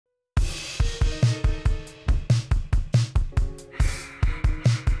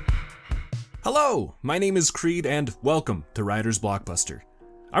Hello, my name is Creed and welcome to Ryder's Blockbuster.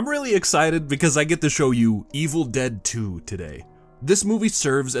 I'm really excited because I get to show you Evil Dead 2 today. This movie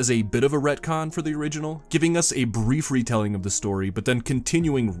serves as a bit of a retcon for the original, giving us a brief retelling of the story but then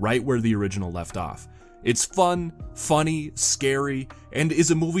continuing right where the original left off. It's fun, funny, scary, and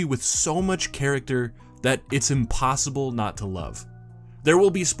is a movie with so much character that it's impossible not to love. There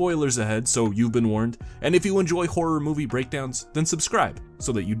will be spoilers ahead, so you've been warned, and if you enjoy horror movie breakdowns, then subscribe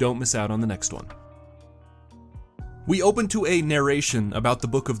so that you don't miss out on the next one. We open to a narration about the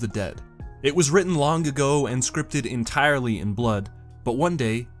Book of the Dead. It was written long ago and scripted entirely in blood, but one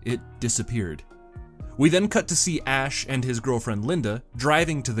day it disappeared. We then cut to see Ash and his girlfriend Linda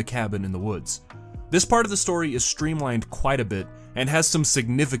driving to the cabin in the woods. This part of the story is streamlined quite a bit and has some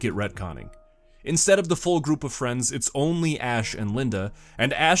significant retconning. Instead of the full group of friends, it's only Ash and Linda,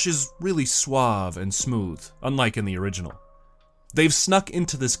 and Ash is really suave and smooth, unlike in the original. They've snuck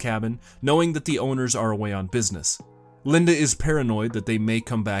into this cabin, knowing that the owners are away on business. Linda is paranoid that they may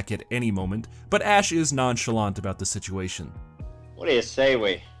come back at any moment, but Ash is nonchalant about the situation. What do you say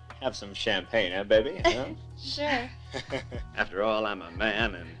we have some champagne, eh, baby? Huh? Sure. After all, I'm a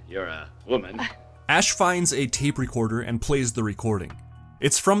man and you're a woman. Ash finds a tape recorder and plays the recording.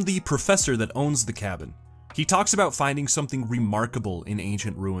 It's from the professor that owns the cabin. He talks about finding something remarkable in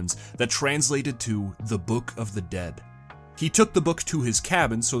ancient ruins that translated to the Book of the Dead. He took the book to his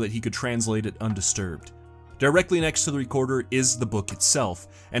cabin so that he could translate it undisturbed. Directly next to the recorder is the book itself,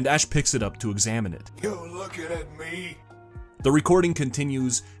 and Ash picks it up to examine it. You looking at me? The recording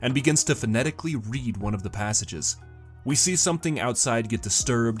continues and begins to phonetically read one of the passages. We see something outside get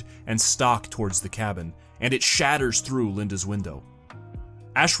disturbed and stalk towards the cabin, and it shatters through Linda's window.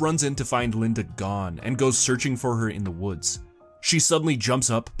 Ash runs in to find Linda gone and goes searching for her in the woods. She suddenly jumps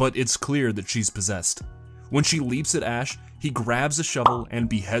up, but it's clear that she's possessed. When she leaps at Ash, he grabs a shovel and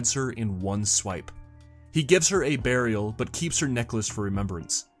beheads her in one swipe. He gives her a burial, but keeps her necklace for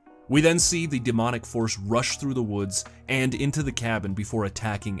remembrance. We then see the demonic force rush through the woods and into the cabin before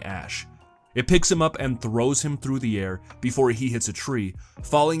attacking Ash. It picks him up and throws him through the air before he hits a tree,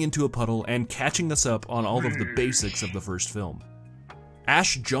 falling into a puddle and catching us up on all of the basics of the first film.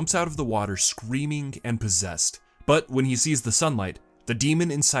 Ash jumps out of the water screaming and possessed, but when he sees the sunlight, the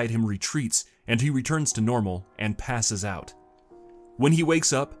demon inside him retreats and he returns to normal and passes out. When he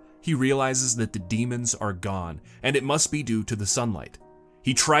wakes up, he realizes that the demons are gone and it must be due to the sunlight.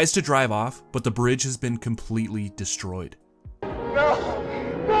 He tries to drive off, but the bridge has been completely destroyed. No!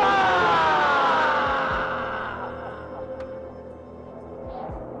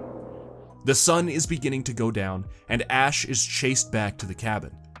 The sun is beginning to go down, and Ash is chased back to the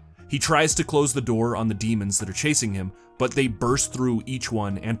cabin. He tries to close the door on the demons that are chasing him, but they burst through each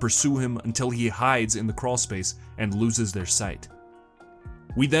one and pursue him until he hides in the crawlspace and loses their sight.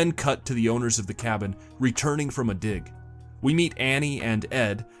 We then cut to the owners of the cabin returning from a dig. We meet Annie and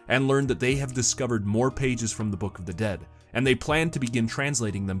Ed and learn that they have discovered more pages from the Book of the Dead, and they plan to begin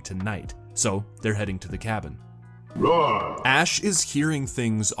translating them tonight, so they're heading to the cabin. Roar! Ash is hearing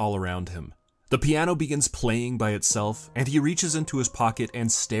things all around him. The piano begins playing by itself, and he reaches into his pocket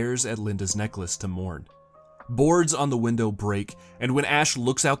and stares at Linda's necklace to mourn. Boards on the window break, and when Ash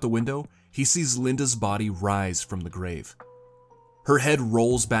looks out the window, he sees Linda's body rise from the grave. Her head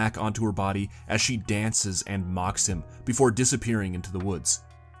rolls back onto her body as she dances and mocks him before disappearing into the woods.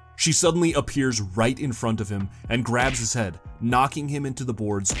 She suddenly appears right in front of him and grabs his head, knocking him into the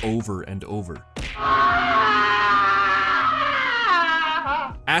boards over and over.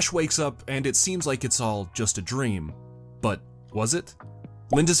 Ash wakes up and it seems like it's all just a dream, but was it?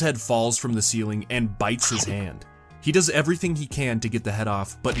 Linda's head falls from the ceiling and bites his hand. He does everything he can to get the head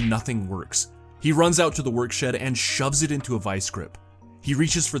off, but nothing works. He runs out to the work shed and shoves it into a vice grip. He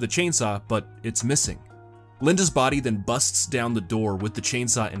reaches for the chainsaw, but it's missing. Linda's body then busts down the door with the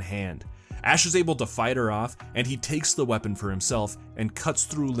chainsaw in hand. Ash is able to fight her off, and he takes the weapon for himself and cuts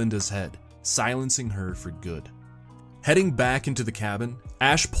through Linda's head, silencing her for good. Heading back into the cabin,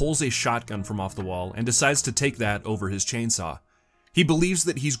 Ash pulls a shotgun from off the wall and decides to take that over his chainsaw. He believes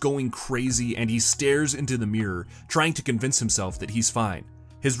that he's going crazy and he stares into the mirror, trying to convince himself that he's fine.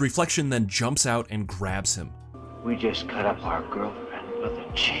 His reflection then jumps out and grabs him. We just cut up our girlfriend with a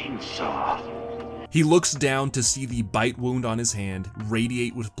chainsaw. He looks down to see the bite wound on his hand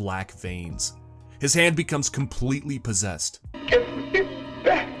radiate with black veins. His hand becomes completely possessed. Give me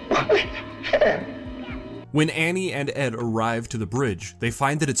back my hand! When Annie and Ed arrive to the bridge, they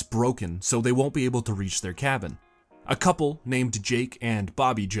find that it's broken, so they won't be able to reach their cabin. A couple named Jake and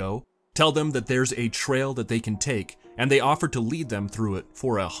Bobby Joe tell them that there's a trail that they can take, and they offer to lead them through it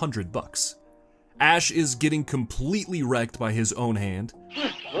for $100. Ash is getting completely wrecked by his own hand,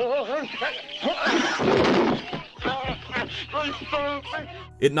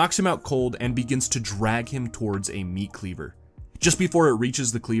 It knocks him out cold and begins to drag him towards a meat cleaver. Just before it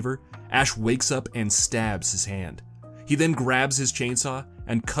reaches the cleaver, Ash wakes up and stabs his hand. He then grabs his chainsaw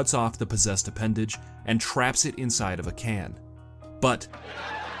and cuts off the possessed appendage and traps it inside of a can. But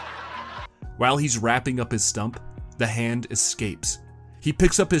while he's wrapping up his stump, the hand escapes. He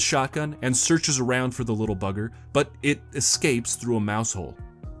picks up his shotgun and searches around for the little bugger, but it escapes through a mouse hole.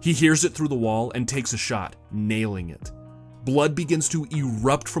 He hears it through the wall and takes a shot, nailing it. Blood begins to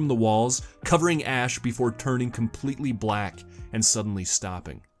erupt from the walls, covering Ash before turning completely black and suddenly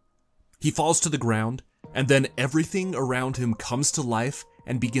stopping. He falls to the ground, and then everything around him comes to life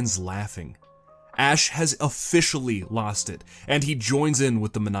and begins laughing. Ash has officially lost it, and he joins in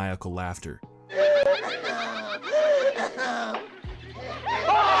with the maniacal laughter.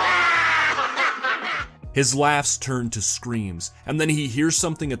 His laughs turn to screams, and then he hears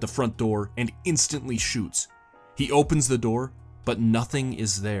something at the front door and instantly shoots. He opens the door, but nothing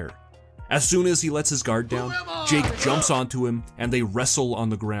is there. As soon as he lets his guard down, Jake jumps onto him and they wrestle on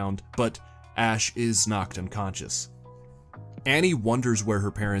the ground, but Ash is knocked unconscious. Annie wonders where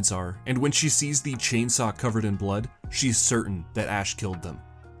her parents are, and when she sees the chainsaw covered in blood, she's certain that Ash killed them.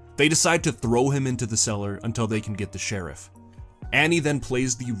 They decide to throw him into the cellar until they can get the sheriff. Annie then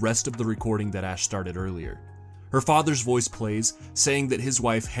plays the rest of the recording that Ash started earlier. Her father's voice plays, saying that his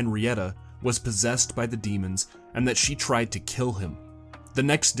wife Henrietta was possessed by the demons and that she tried to kill him. The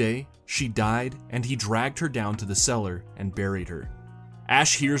next day, she died and he dragged her down to the cellar and buried her.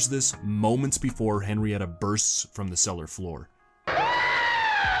 Ash hears this moments before Henrietta bursts from the cellar floor.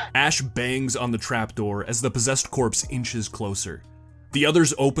 Ash bangs on the trapdoor as the possessed corpse inches closer. The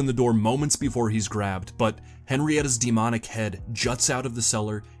others open the door moments before he's grabbed, but Henrietta's demonic head juts out of the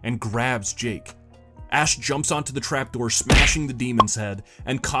cellar and grabs Jake. Ash jumps onto the trapdoor, smashing the demon's head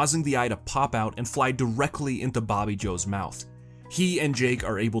and causing the eye to pop out and fly directly into Bobby Joe's mouth. He and Jake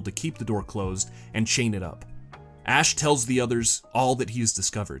are able to keep the door closed and chain it up. Ash tells the others all that he has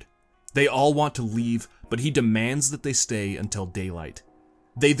discovered. They all want to leave, but he demands that they stay until daylight.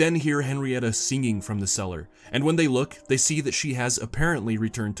 They then hear Henrietta singing from the cellar, and when they look, they see that she has apparently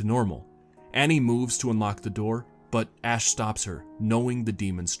returned to normal. Annie moves to unlock the door, but Ash stops her, knowing the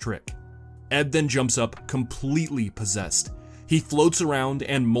demon's trick. Ed then jumps up, completely possessed. He floats around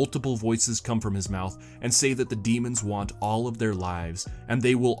and multiple voices come from his mouth and say that the demons want all of their lives and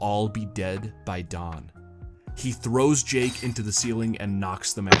they will all be dead by dawn. He throws Jake into the ceiling and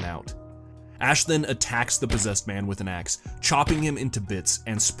knocks the man out. Ash then attacks the possessed man with an axe, chopping him into bits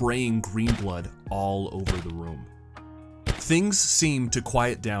and spraying green blood all over the room. Things seem to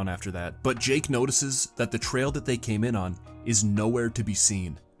quiet down after that, but Jake notices that the trail that they came in on is nowhere to be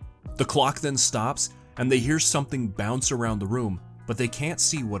seen. The clock then stops, and they hear something bounce around the room, but they can't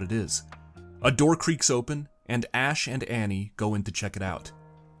see what it is. A door creaks open, and Ash and Annie go in to check it out.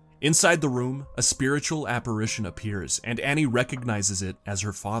 Inside the room, a spiritual apparition appears, and Annie recognizes it as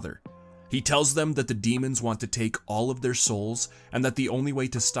her father. He tells them that the demons want to take all of their souls, and that the only way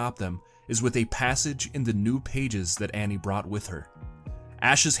to stop them is with a passage in the new pages that Annie brought with her.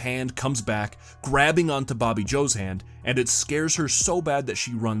 Ash's hand comes back, grabbing onto Bobby Joe's hand, and it scares her so bad that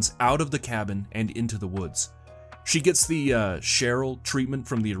she runs out of the cabin and into the woods. She gets the Cheryl treatment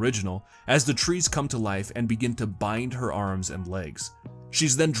from the original, as the trees come to life and begin to bind her arms and legs.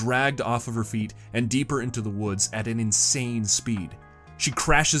 She's then dragged off of her feet and deeper into the woods at an insane speed. She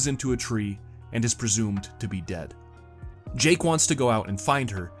crashes into a tree and is presumed to be dead. Jake wants to go out and find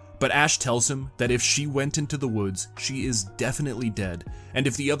her, but Ash tells him that if she went into the woods, she is definitely dead, and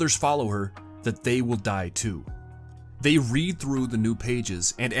if the others follow her, that they will die too. They read through the new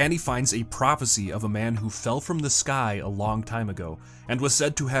pages, and Annie finds a prophecy of a man who fell from the sky a long time ago, and was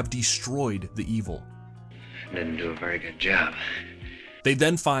said to have destroyed the evil. Didn't do a very good job. They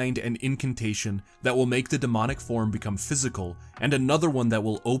then find an incantation that will make the demonic form become physical, and another one that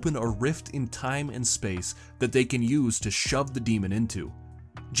will open a rift in time and space that they can use to shove the demon into.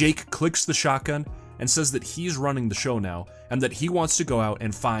 Jake clicks the shotgun and says that he's running the show now, and that he wants to go out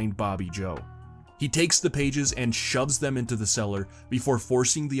and find Bobby Joe. He takes the pages and shoves them into the cellar before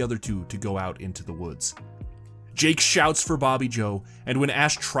forcing the other two to go out into the woods. Jake shouts for Bobby Joe, and when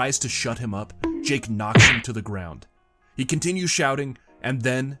Ash tries to shut him up, Jake knocks him to the ground. He continues shouting, and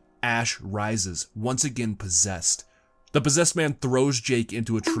then Ash rises, once again possessed. The possessed man throws Jake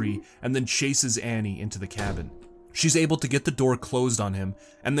into a tree and then chases Annie into the cabin. She's able to get the door closed on him,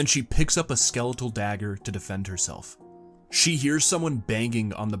 and then she picks up a skeletal dagger to defend herself. She hears someone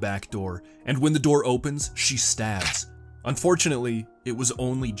banging on the back door, and when the door opens, she stabs. Unfortunately, it was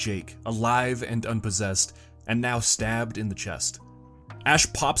only Jake, alive and unpossessed, and now stabbed in the chest.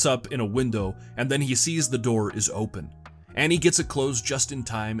 Ash pops up in a window, and then he sees the door is open. Annie gets it closed just in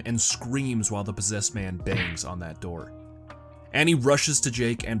time and screams while the possessed man bangs on that door. Annie rushes to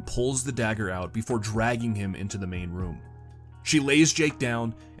Jake and pulls the dagger out before dragging him into the main room. She lays Jake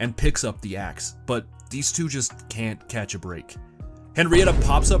down and picks up the axe, but these two just can't catch a break. Henrietta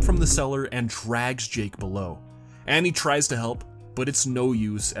pops up from the cellar and drags Jake below. Annie tries to help, but it's no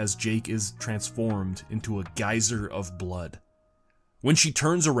use as Jake is transformed into a geyser of blood. When she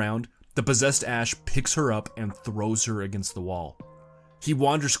turns around, the possessed Ash picks her up and throws her against the wall. He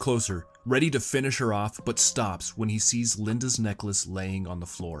wanders closer, ready to finish her off, but stops when he sees Linda's necklace laying on the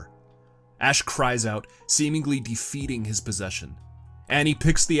floor. Ash cries out, seemingly defeating his possession. Annie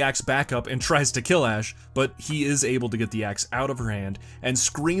picks the axe back up and tries to kill Ash, but he is able to get the axe out of her hand and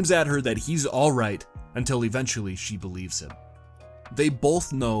screams at her that he's alright until eventually she believes him. They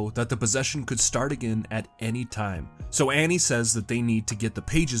both know that the possession could start again at any time, so Annie says that they need to get the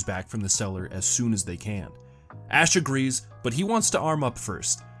pages back from the cellar as soon as they can. Ash agrees, but he wants to arm up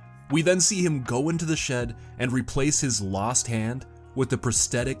first. We then see him go into the shed and replace his lost hand with the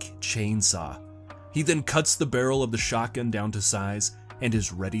prosthetic chainsaw. He then cuts the barrel of the shotgun down to size and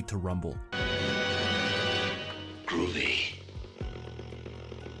is ready to rumble. Groovy.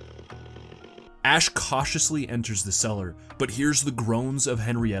 Ash cautiously enters the cellar, but hears the groans of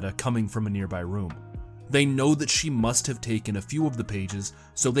Henrietta coming from a nearby room. They know that she must have taken a few of the pages,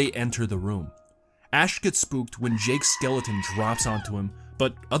 so they enter the room. Ash gets spooked when Jake's skeleton drops onto him,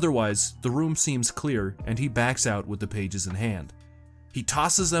 but otherwise, the room seems clear and he backs out with the pages in hand. He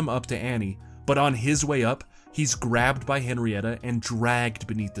tosses them up to Annie, but on his way up, he's grabbed by Henrietta and dragged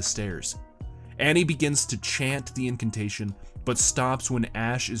beneath the stairs. Annie begins to chant the incantation, but stops when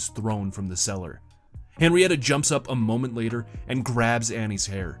Ash is thrown from the cellar. Henrietta jumps up a moment later and grabs Annie's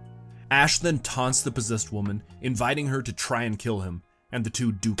hair. Ash then taunts the possessed woman, inviting her to try and kill him, and the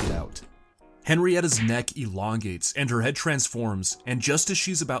two duke it out. Henrietta's neck elongates and her head transforms, and just as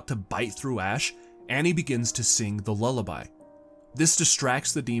she's about to bite through Ash, Annie begins to sing the lullaby. This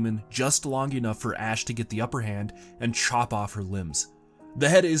distracts the demon just long enough for Ash to get the upper hand and chop off her limbs. The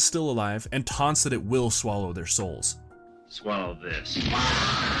head is still alive and taunts that it will swallow their souls. Swallow this.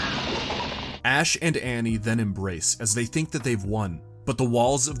 Ash and Annie then embrace as they think that they've won, but the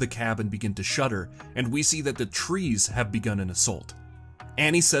walls of the cabin begin to shudder and we see that the trees have begun an assault.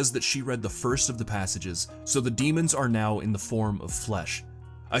 Annie says that she read the first of the passages, so the demons are now in the form of flesh.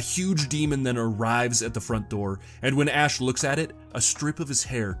 A huge demon then arrives at the front door, and when Ash looks at it, a strip of his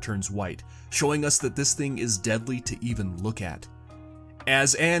hair turns white, showing us that this thing is deadly to even look at.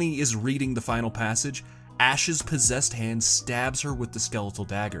 As Annie is reading the final passage, Ash's possessed hand stabs her with the skeletal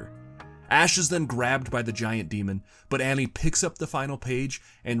dagger. Ash is then grabbed by the giant demon, but Annie picks up the final page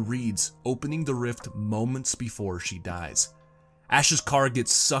and reads, opening the rift moments before she dies. Ash's car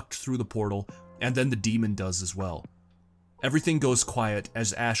gets sucked through the portal, and then the demon does as well. Everything goes quiet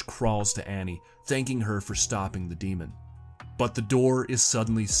as Ash crawls to Annie, thanking her for stopping the demon. But the door is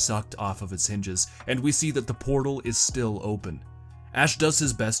suddenly sucked off of its hinges, and we see that the portal is still open. Ash does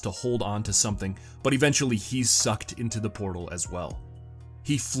his best to hold on to something, but eventually he's sucked into the portal as well.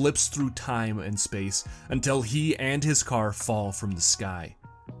 He flips through time and space until he and his car fall from the sky.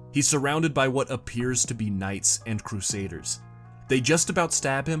 He's surrounded by what appears to be knights and crusaders. They just about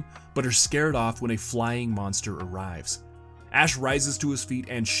stab him, but are scared off when a flying monster arrives. Ash rises to his feet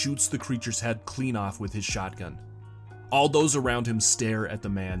and shoots the creature's head clean off with his shotgun. All those around him stare at the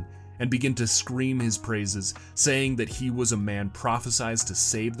man and begin to scream his praises, saying that he was a man prophesied to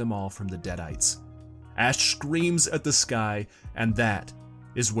save them all from the Deadites. Ash screams at the sky, and that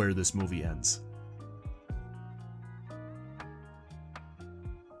is where this movie ends.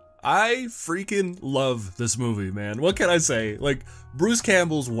 I freaking love this movie, man. What can I say? Like, Bruce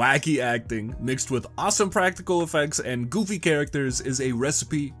Campbell's wacky acting mixed with awesome practical effects and goofy characters is a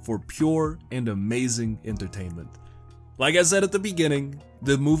recipe for pure and amazing entertainment. Like I said at the beginning,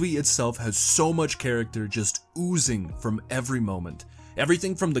 the movie itself has so much character just oozing from every moment.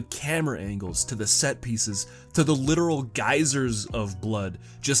 Everything from the camera angles to the set pieces to the literal geysers of blood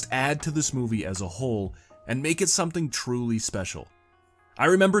just add to this movie as a whole and make it something truly special. I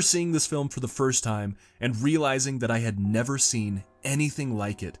remember seeing this film for the first time and realizing that I had never seen anything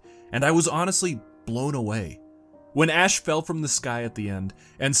like it, and I was honestly blown away. When Ash fell from the sky at the end,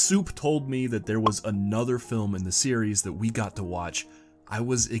 and Soup told me that there was another film in the series that we got to watch, I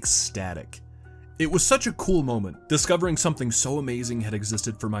was ecstatic. It was such a cool moment, discovering something so amazing had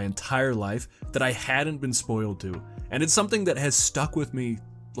existed for my entire life that I hadn't been spoiled to, and it's something that has stuck with me,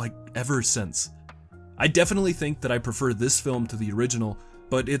 like, ever since. I definitely think that I prefer this film to the original,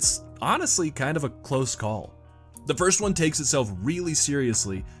 but it's honestly kind of a close call. The first one takes itself really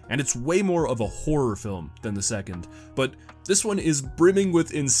seriously, and it's way more of a horror film than the second, but this one is brimming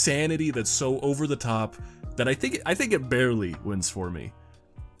with insanity that's so over the top that I think it barely wins for me.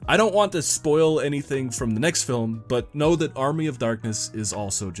 I don't want to spoil anything from the next film, but know that Army of Darkness is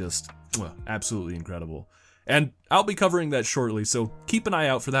also just, well, absolutely incredible. And I'll be covering that shortly, so keep an eye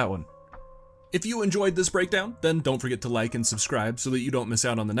out for that one. If you enjoyed this breakdown, then don't forget to like and subscribe so that you don't miss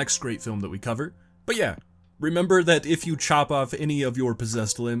out on the next great film that we cover. But yeah, remember that if you chop off any of your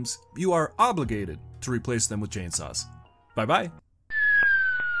possessed limbs, you are obligated to replace them with chainsaws. Bye bye.